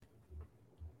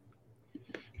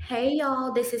Hey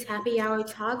y'all, this is Happy Hour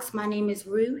Talks. My name is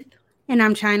Ruth. And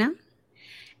I'm China.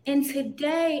 And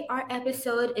today our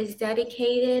episode is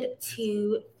dedicated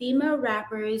to female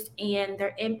rappers and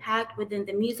their impact within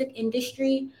the music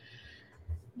industry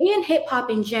and hip hop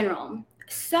in general.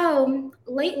 So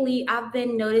lately I've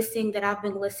been noticing that I've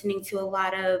been listening to a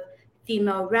lot of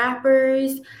female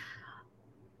rappers,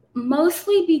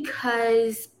 mostly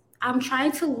because I'm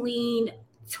trying to lean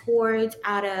towards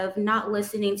out of not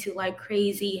listening to like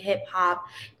crazy hip hop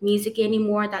music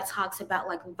anymore that talks about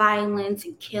like violence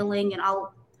and killing and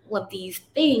all of these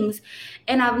things.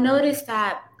 And I've noticed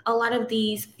that a lot of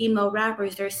these female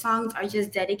rappers, their songs are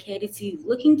just dedicated to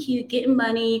looking cute, getting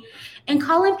money, and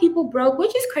calling people broke,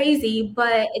 which is crazy,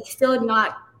 but it's still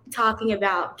not talking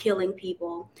about killing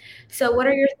people. So, what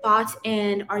are your thoughts?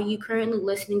 And are you currently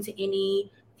listening to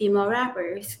any female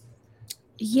rappers?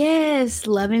 Yes,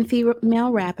 loving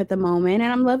female rap at the moment,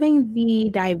 and I'm loving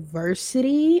the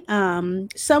diversity.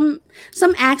 Some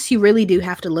acts you really do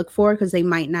have to look for because they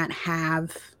might not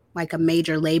have like a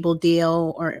major label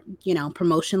deal or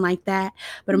promotion like that.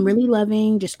 But I'm really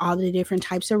loving just all the different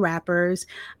types of rappers.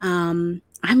 I'm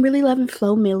really loving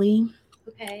Flo Millie.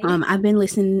 Okay. I've been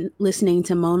listening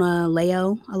to Mona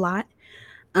Leo a lot.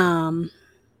 Um,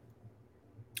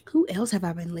 who else have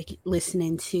I been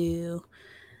listening to?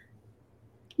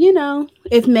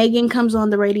 If Megan comes on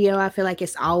the radio, I feel like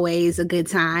it's always a good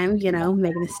time,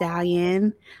 Megan Thee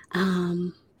Stallion.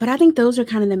 But I think those are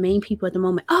kind of the main people at the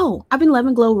moment. Oh, I've been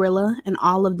loving Glorilla and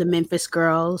all of the Memphis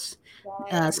girls.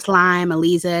 Yes. Slime,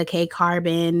 Aliza, K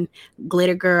Carbon,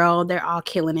 Glitter Girl, they're all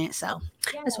killing it. So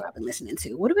Yeah. that's what I've been listening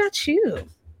to. What about you?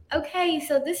 Okay,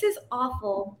 so this is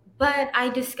awful, but I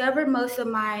discovered most of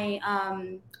my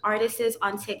artists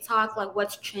on TikTok, like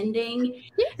what's trending.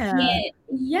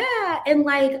 Yeah. And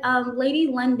like Lady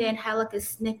London had like a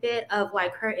snippet of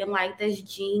like her in like this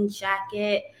jean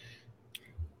jacket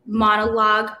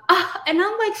monologue. And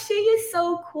I'm like, she is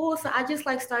so cool. So I just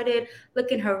like started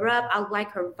looking her up. I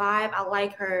like her vibe. I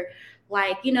like her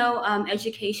like,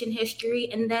 education history.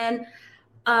 And then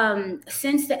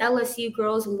since the LSU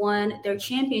girls won their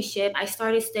championship, I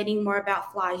started studying more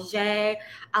about Flage.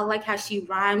 I like how she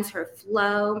rhymes, her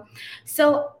flow.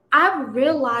 So I've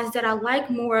realized that I like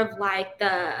more of like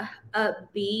the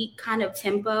upbeat kind of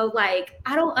tempo. Like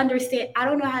I don't understand, I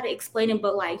don't know how to explain it,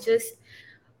 but like just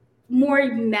more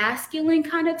masculine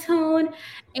kind of tone.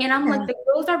 And I'm like, Yeah. the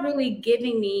girls are really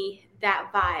giving me that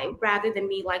vibe rather than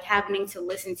me like having to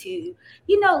listen to,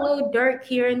 a little Dirt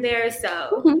here and there.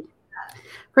 So Mhm.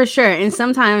 For sure. And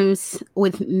sometimes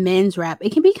with men's rap,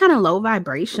 it can be kind of low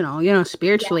vibrational.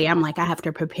 Spiritually, I'm like, I have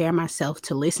to prepare myself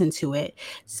to listen to it.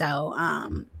 So,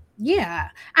 yeah.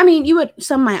 I mean,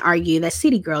 some might argue that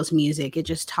City Girls music, it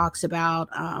just talks about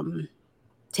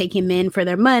taking men for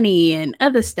their money and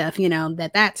other stuff,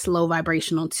 that's low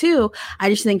vibrational too. I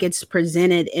just think it's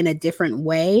presented in a different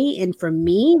way. And for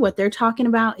me, what they're talking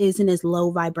about isn't as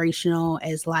low vibrational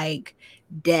as like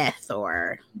death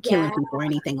or killing yeah. people or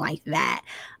anything like that.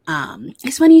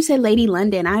 It's funny you said Lady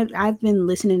London. I've been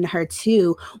listening to her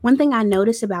too. One thing I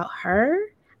noticed about her,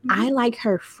 I Mhm. like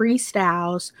her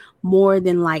freestyles more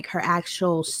than like her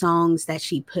actual songs that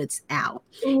she puts out.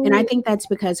 And I Ooh, think that's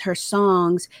because her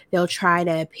songs, they'll try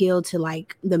to appeal to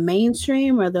like the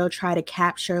mainstream, or they'll try to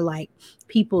capture like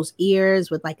people's ears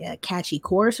with like a catchy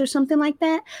chorus or something like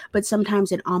that. But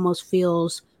sometimes it almost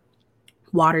feels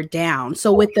watered down.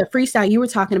 So with the freestyle you were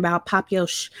talking about, Pop Yo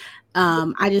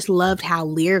I just loved how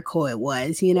lyrical it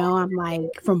was. I'm like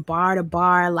from bar to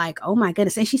bar, like, oh my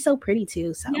goodness. And she's so pretty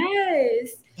too. So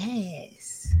yes.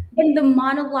 yes. And the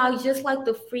monologue, just like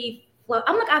the free flow.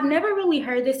 I'm like, I've never really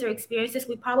heard this or experienced this.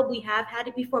 We probably have had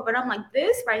it before, but I'm like,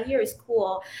 this right here is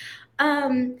cool.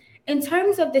 In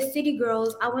terms of the City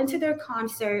Girls, I went to their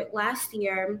concert last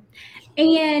year,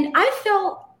 and I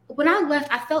felt when I left,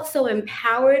 I felt so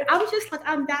empowered. I was just like,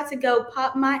 I'm about to go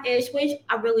pop my ish, which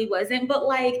I really wasn't. But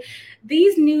like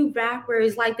these new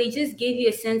rappers, like they just give you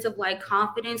a sense of like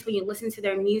confidence when you listen to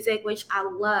their music, which I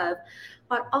love.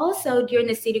 But also during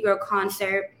the City Girl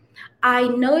concert, I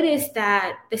noticed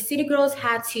that the City Girls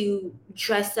had to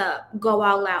dress up, go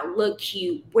all out, look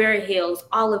cute, wear heels,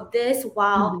 all of this,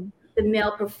 while Mhm. the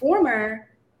male performer,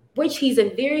 which he's a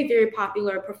very, very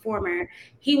popular performer,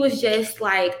 he was just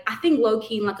like, I think low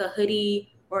key in like a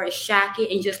hoodie or a jacket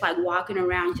and just like walking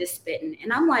around just spitting.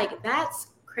 And I'm like, that's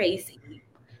crazy.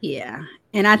 Yeah.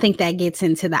 And I think that gets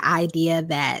into the idea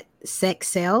that sex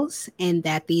sells and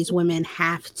that these women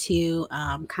have to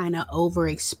kind of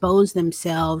overexpose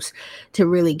themselves to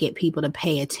really get people to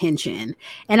pay attention.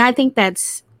 And I think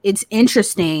it's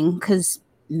interesting because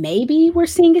maybe we're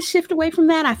seeing a shift away from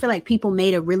that. I feel like people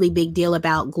made a really big deal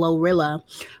about Glorilla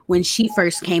when she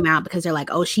first came out because they're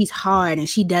like, oh, she's hard and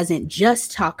she doesn't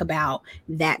just talk about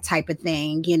that type of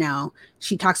thing.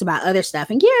 She talks about other stuff.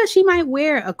 And yeah, she might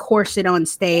wear a corset on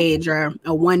stage or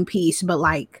a one piece, but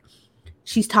like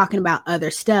she's talking about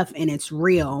other stuff and it's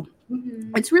real.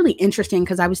 Mm-hmm. It's really interesting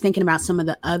because I was thinking about some of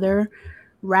the other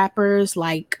rappers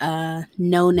like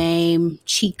No Name,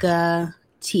 Chica,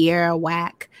 Tierra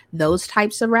Whack, those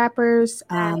types of rappers.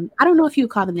 I don't know if you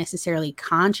would call them necessarily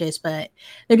conscious, but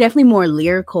they're definitely more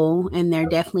lyrical and they're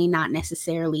definitely not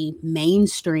necessarily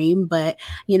mainstream. But,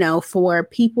 for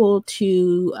people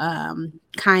to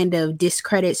kind of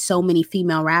discredit so many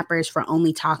female rappers for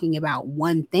only talking about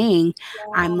one thing,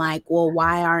 I'm like, well,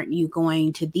 why aren't you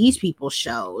going to these people's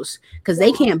shows? Because Yeah,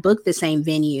 they can't book the same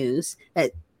venues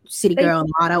that City they, Girl and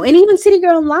Lotto, and even City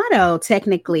Girl and Lotto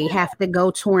technically have to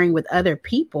go touring with other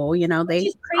people. which They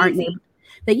is aren't crazy.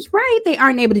 able, they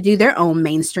aren't able to do their own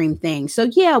mainstream thing. So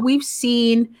yeah, we've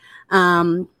seen,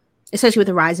 um, especially with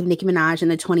the rise of Nicki Minaj in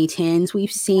the 2010s,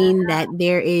 we've seen that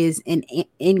there is an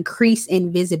increase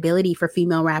in visibility for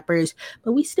female rappers,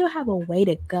 but we still have a way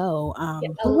to go. Yeah,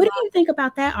 a But what do lot. you think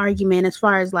about that argument as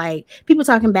far as like people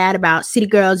talking bad about city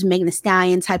girls making the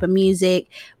stallion type of music,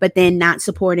 but then not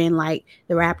supporting like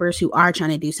the rappers who are trying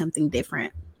to do something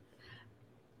different?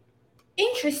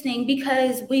 Interesting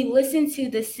because we listen to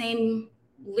the same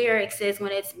lyrics as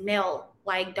when it's male,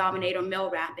 like dominator male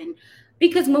rapping.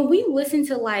 Because when we listen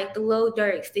to like the Lil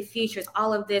Durks, the Futures,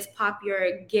 all of this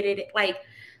popular, get it, like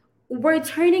we're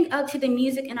turning up to the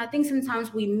music, and I think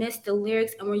sometimes we miss the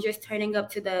lyrics and we're just turning up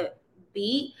to the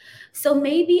beat. So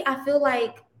maybe I feel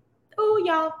like, oh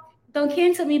y'all don't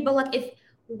cancel me, but like if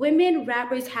women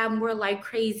rappers have more like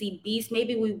crazy beats,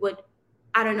 maybe we would,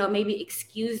 I don't know, maybe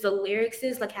excuse the lyrics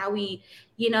is like how we,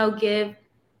 give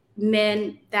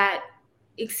men that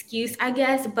excuse, I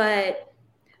guess. But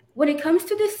when it comes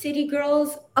to the city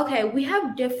girls, okay, we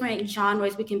have different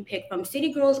genres we can pick from.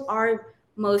 City girls are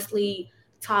mostly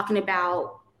talking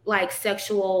about like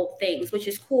sexual things, which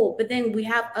is cool. But then we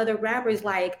have other rappers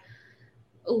like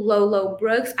Lolo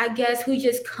Brooks, I guess, who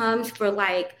just comes for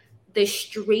like the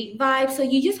street vibe. So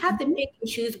you just have to Mhm. pick and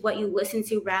choose what you listen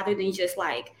to rather than just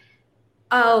like,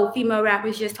 oh, female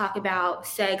rappers just talk about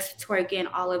sex, twerking,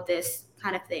 all of this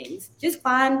kind of things. Just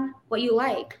find what you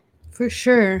like. For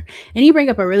sure. And you bring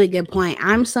up a really good point.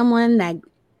 I'm someone that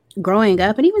growing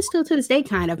up and even still to this day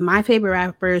kind of my favorite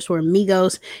rappers were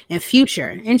Migos and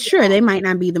Future. And sure, they might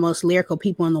not be the most lyrical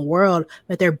people in the world,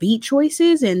 but their beat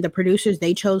choices and the producers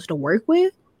they chose to work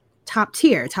with, top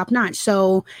tier, top notch.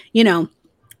 So,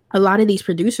 a lot of these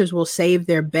producers will save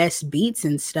their best beats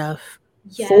and stuff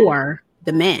Yeah. for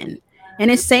the men.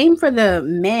 And it's same for the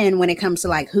men when it comes to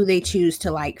like who they choose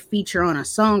to like feature on a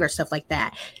song or stuff like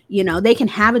that. They can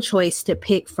have a choice to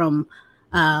pick from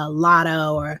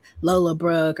Lotto or Lola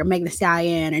Brooke or Megan Thee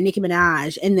Stallion or Nicki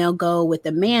Minaj, and they'll go with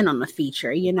the man on the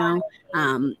feature.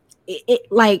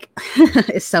 Like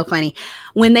it's so funny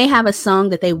when they have a song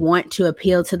that they want to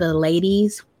appeal to the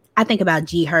ladies. I think about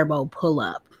G Herbo Pull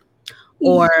Up,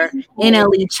 or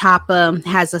NLE Choppa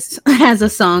has a has a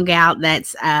song out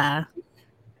that's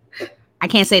I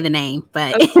can't say the name,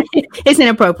 but it's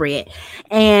inappropriate.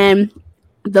 And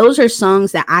those are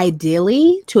songs that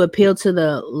ideally to appeal to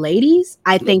the ladies,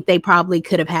 I think they probably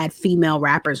could have had female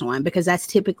rappers on because that's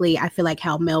typically I feel like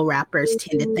how male rappers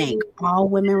tend to think. All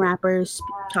women rappers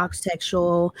talk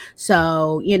sexual.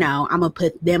 So, I'm gonna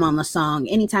put them on the song.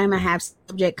 Anytime I have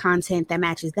subject content that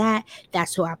matches that,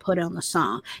 that's who I put on the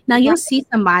song. Now Right. you'll see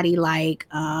somebody like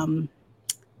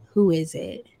who is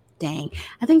it? Dang.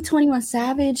 I think 21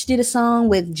 Savage did a song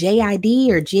with JID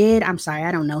or Jid. I'm sorry,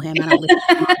 I don't know him. I don't listen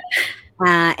to him.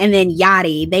 And then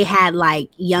Yachty, they had like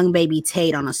Young Baby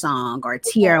Tate on a song or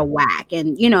Tierra Whack.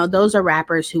 And, those are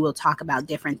rappers who will talk about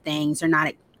different things. They're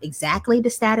not exactly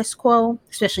the status quo,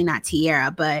 especially not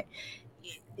Tierra, but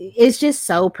it's just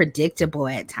so predictable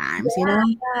at times.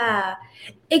 Yeah.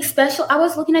 Especially, I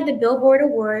was looking at the Billboard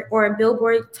Award or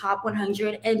Billboard Top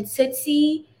 100, and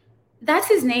Tootsie, that's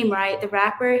his name, right? The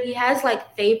rapper. He has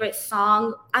like favorite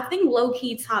song. I think low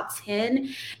key top 10.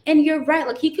 And you're right.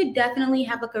 Like he could definitely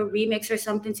have like a remix or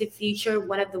something to feature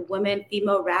one of the women,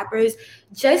 female rappers,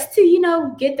 just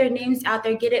to get their names out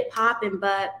there, get it popping.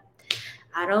 But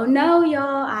I don't know,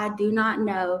 y'all. I do not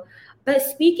know. But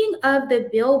speaking of the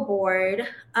Billboard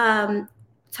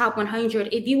Top 100,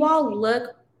 if you all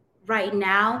look right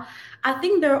now, I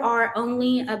think there are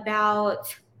only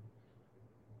about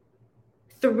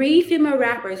three female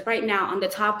rappers right now on the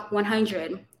top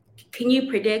 100. Can you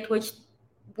predict which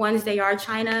ones they are,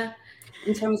 China,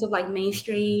 in terms of like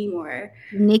mainstream or?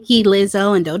 Nicki,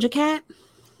 Lizzo, and Doja Cat.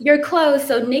 You're close.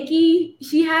 So Nikki,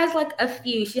 she has like a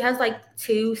few. She has like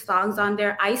two songs on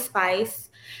there, Ice Spice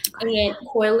and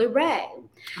Coily Ray.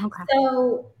 Okay.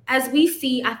 So as we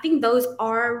see, I think those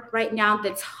are right now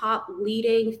the top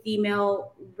leading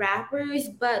female rappers,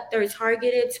 but they're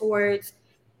targeted towards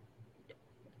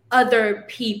other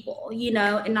people,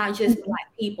 and not just Mhm.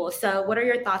 black people. So what are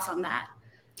your thoughts on that?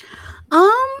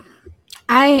 Um,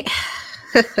 I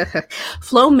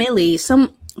Flo Millie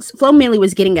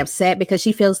was getting upset because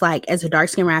she feels like as a dark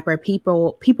skin rapper,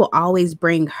 people always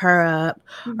bring her up,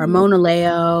 or Mhm. Mona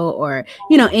Leo, or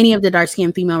any of the dark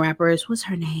skinned female rappers. What's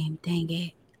her name? Dang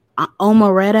it,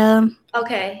 Omaretta,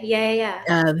 Okay. Yeah,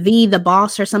 yeah, V the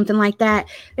Boss or something like that.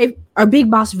 They or Big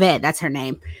Boss Vet. That's her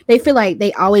name. They feel like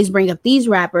they always bring up these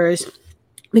rappers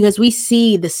because we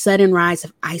see the sudden rise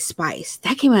of Ice Spice.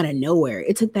 That came out of nowhere.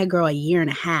 It took that girl a year and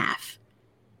a half,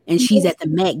 and she's yeah. at the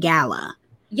Met Gala.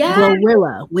 Yeah.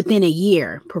 Glorilla within a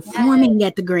year Yeah. performing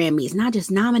at the Grammys, not just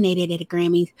nominated at the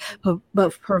Grammys,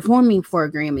 but performing for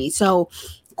a Grammy. So,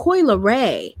 Coyle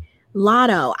Ray,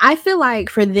 Lotto, I feel like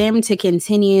for them to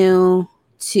continue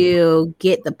to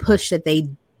get the push that they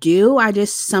do, I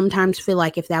just sometimes feel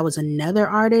like if that was another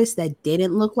artist that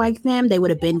didn't look like them, they would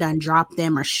have been done, dropped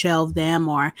them, or shelved them,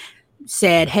 or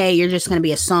said, hey, you're just going to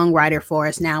be a songwriter for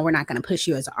us now. We're not going to push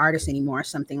you as an artist anymore,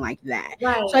 something like that. So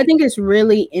I Right. think it's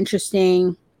really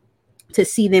interesting to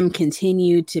see them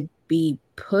continue to be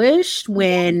pushed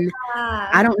when I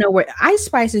Yeah. don't know where Ice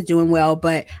Spice is doing well,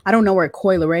 but I don't know where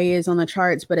Coil Ray is on the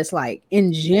charts. But it's like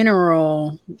in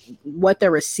general, what they're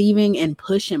receiving and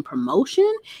push and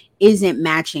promotion isn't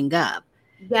matching up,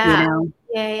 you Yeah. know?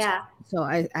 Yeah. Yeah. So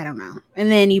I don't know.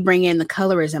 And then you bring in the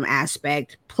colorism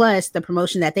aspect, plus the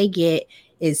promotion that they get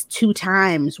is 2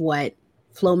 times what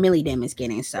Flo Millie Dim is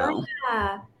getting. So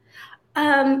Yeah.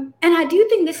 And I do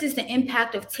think this is the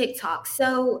impact of TikTok.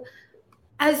 So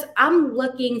as I'm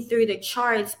looking through the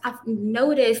charts, I've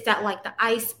noticed that like the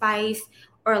Ice Spice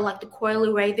or like the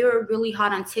Coily Ray, they were really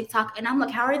hot on TikTok. And I'm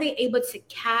like, how are they able to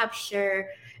capture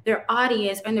their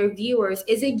audience and their viewers?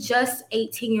 Is it just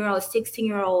 18-year-old,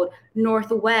 16-year-old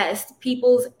Northwest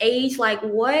people's age? Like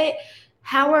what?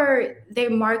 How are they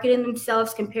marketing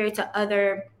themselves compared to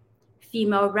other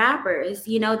female rappers?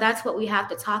 That's what we have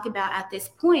to talk about at this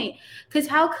point. Because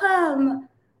how come,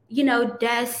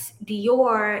 Des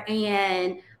Dior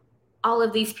and all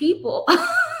of these people,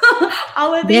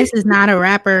 all of these this is not a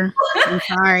rapper. I'm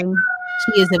sorry.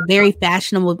 She is a very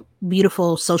fashionable,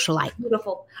 beautiful socialite.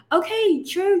 beautiful. Okay,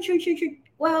 true, true, true, true.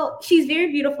 Well, she's very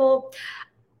beautiful.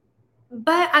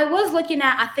 But I was looking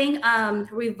at, I think,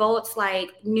 Revolt's like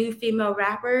new female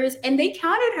rappers, and they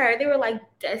counted her. They were like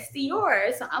Des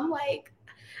Dior. So I'm like,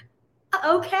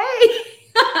 okay.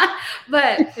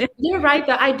 But you're right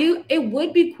though. I do it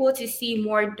would be cool to see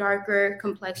more darker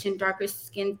complexion, darker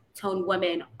skin tone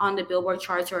women on the Billboard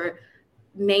charts or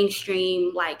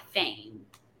mainstream like fame.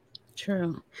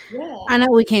 True. I Yeah. know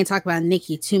we can't talk about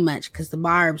Nicki too much because the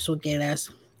barbs will get us.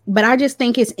 But I just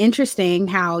think it's interesting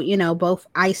how, both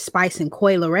Ice Spice and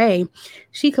Coi Leray,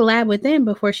 she collabed with them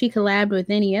before she collabed with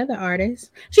any other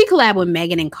artist. She collabed with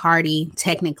Megan and Cardi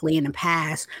technically in the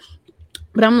past.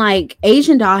 But I'm like,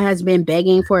 Asian Doll has been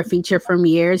begging for a feature from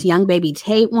years. Young Baby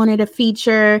Tate wanted a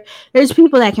feature. There's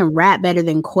people that can rap better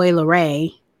than Coi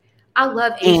Leray. I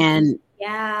love Asian. And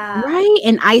Yeah. right,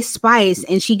 and Ice Spice,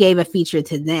 and she gave a feature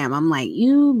to them. I'm like,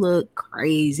 you look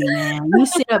crazy, man. You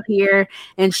sit up here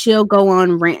and she'll go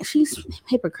on rant. She's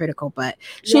hypocritical, but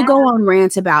she'll Yeah. go on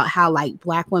rants about how like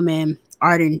black women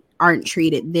aren't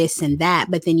treated this and that,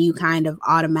 but then you kind of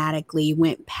automatically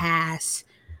went past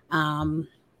um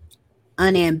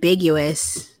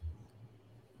unambiguous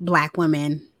black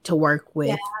women to work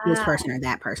Yeah. with this person or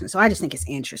that person. So I just think it's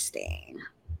interesting.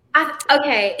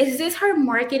 Okay, is this her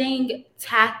marketing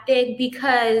tactic?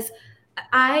 Because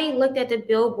I looked at the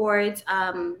Billboard's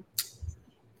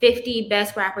 50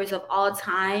 best rappers of all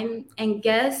time, and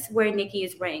guess where Nicki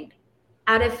is ranked?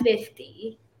 Out of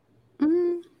 50,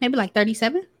 Maybe like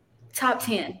 37. top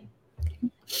 10.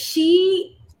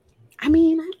 She I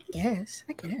mean, I guess.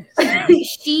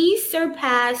 she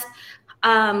surpassed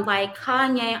like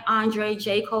Kanye, Andre,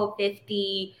 J. Cole,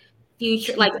 50,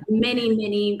 Future, like many,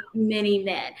 many, many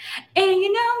men. And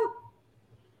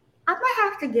I might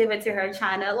have to give it to her,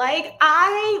 China. Like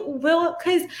I will,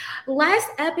 because last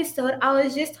episode I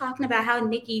was just talking about how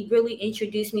Nicki really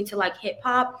introduced me to like hip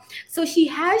hop. So she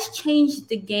has changed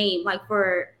the game like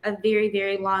for a very,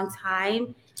 very long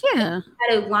time. Yeah.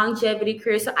 Had a longevity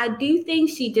career. So I do think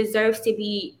she deserves to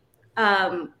be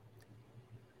um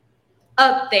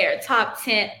up there, top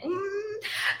 10.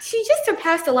 She just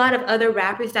surpassed a lot of other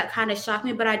rappers that kind of shocked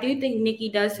me, but I do think Nicki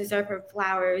does deserve her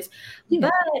flowers. Yeah.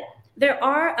 But there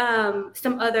are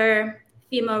some other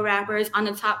female rappers on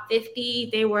the top 50.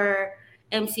 They were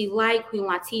MC Light, Queen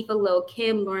Latifah, Lil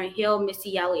Kim, Lauryn Hill,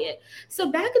 Missy Elliott.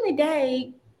 So back in the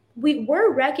day, we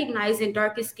were recognizing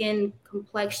darker skin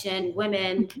complexion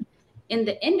women in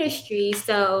the industry.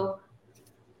 So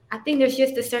I think there's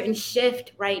just a certain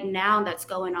shift right now that's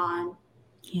going on.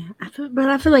 Yeah, but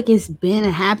I feel like it's been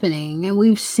happening, and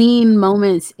we've seen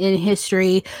moments in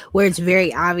history where it's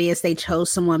very obvious they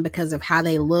chose someone because of how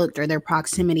they looked or their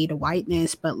proximity to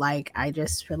whiteness. But like, I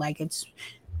just feel like it's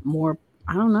more.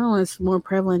 I don't know. It's more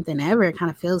prevalent than ever. It kind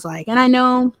of feels like, and I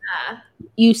know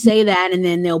you say that, and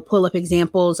then they'll pull up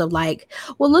examples of like,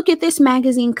 well, look at this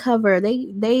magazine cover.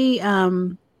 They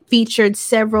featured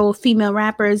several female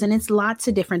rappers, and it's lots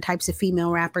of different types of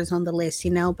female rappers on the list,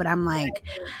 you know. But I'm like,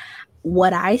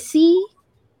 what I see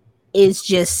is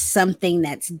just something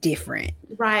that's different.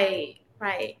 Right,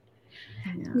 right.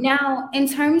 Yeah. Now, in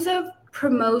terms of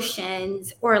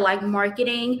promotions or like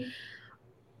marketing,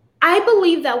 I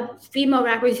believe that female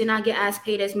rappers do not get as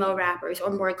paid as male rappers or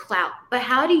more clout. But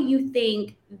how do you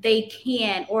think they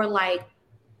can, or like,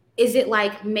 is it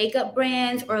like makeup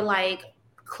brands or like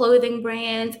clothing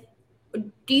brands?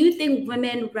 Do you think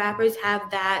women rappers have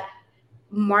that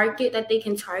market that they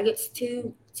can target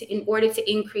to in order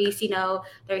to increase,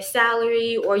 their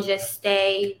salary or just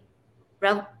stay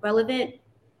relevant?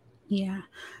 Yeah.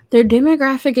 Their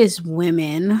demographic is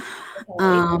women,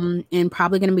 Okay. and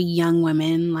probably going to be young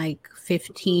women, like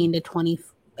 15 to 20,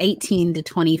 18 to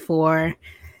 24,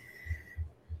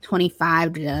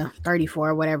 25 to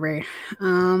 34, whatever.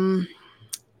 Um,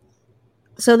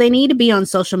 so they need to be on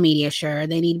social media, sure.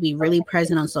 They need to be really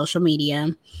present on social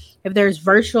media. If there's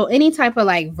virtual, any type of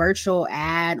like virtual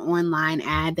ad, online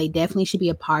ad, they definitely should be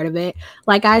a part of it.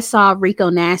 Like I saw Rico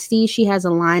Nasty, she has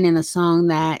a line in a song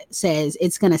that says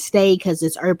it's gonna stay because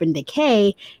it's Urban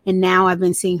Decay. And now I've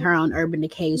been seeing her on Urban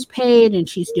Decay's page, and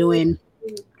she's doing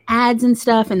ads and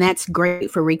stuff, and that's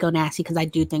great for Rico Nasty because I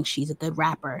do think she's a good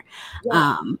rapper.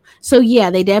 Yeah. So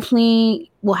yeah, they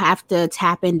definitely will have to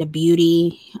tap into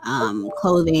beauty,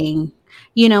 clothing.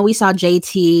 You know, we saw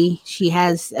JT. She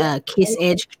has Kiss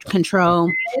Edge Control.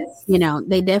 You know,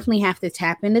 they definitely have to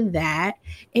tap into that.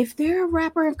 If they're a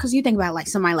rapper, because you think about like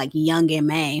somebody like Young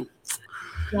M.A.,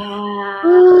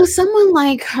 Yeah. someone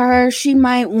like her, she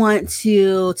might want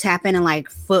to tap into like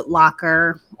Foot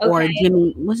Locker or Okay.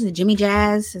 Jimmy. What's it? Jimmy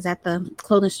Jazz? Is that the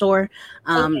clothing store?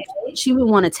 Um, Okay. she would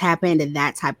want to tap into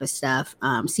that type of stuff.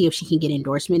 See if she can get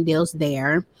endorsement deals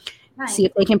there. See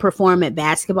Nice. if they can perform at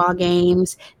basketball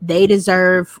games. They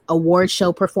deserve award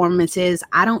show performances.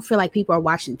 I don't feel like people are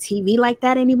watching TV like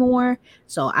that anymore.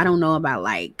 So I don't know about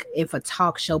like if a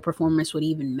talk show performance would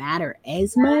even matter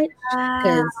as much, Ah,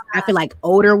 because I feel like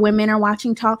older women are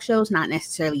watching talk shows, not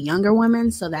necessarily younger women.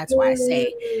 So that's why I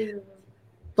say ooh.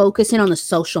 focusing on the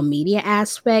social media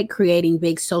aspect, creating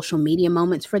big social media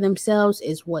moments for themselves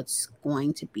is what's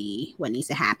going to be what needs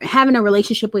to happen. Having a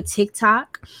relationship with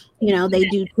TikTok, you know, they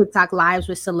do TikTok lives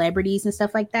with celebrities and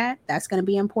stuff like that. That's going to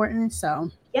be important. So,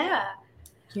 Yeah.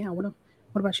 yeah, what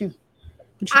about you? What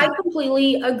you I think?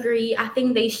 completely agree. I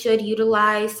think they should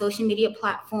utilize social media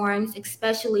platforms,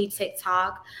 especially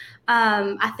TikTok.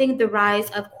 I think the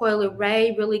rise of Coyle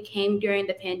Ray really came during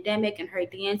the pandemic and her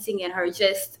dancing and her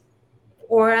just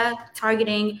aura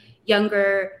targeting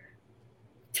younger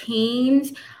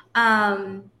teens.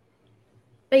 Um,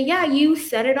 but yeah, you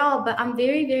said it all. But I'm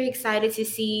very, very excited to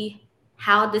see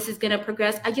how this is going to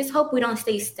progress. I just hope we don't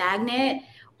stay stagnant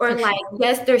or For like, sure.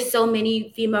 yes, there's so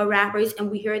many female rappers and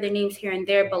we hear their names here and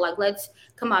there, but like, let's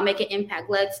come on, make an impact.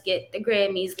 Let's get the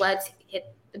Grammys. Let's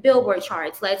hit the Billboard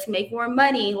charts. Let's make more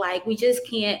money. Like, we just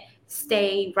can't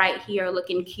stay right here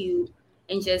looking cute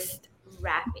and just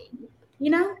rapping,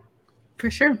 you know? For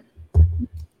sure.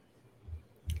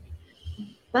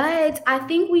 But I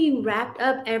think we wrapped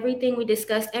up everything. We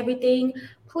discussed everything.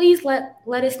 Please let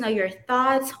us know your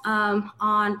thoughts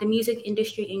on the music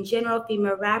industry in general,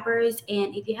 female rappers,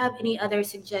 and if you have any other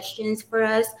suggestions for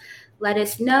us, let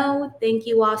us know. Thank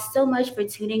you all so much for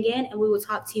tuning in, and we will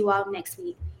talk to you all next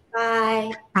week.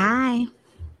 Bye. Bye.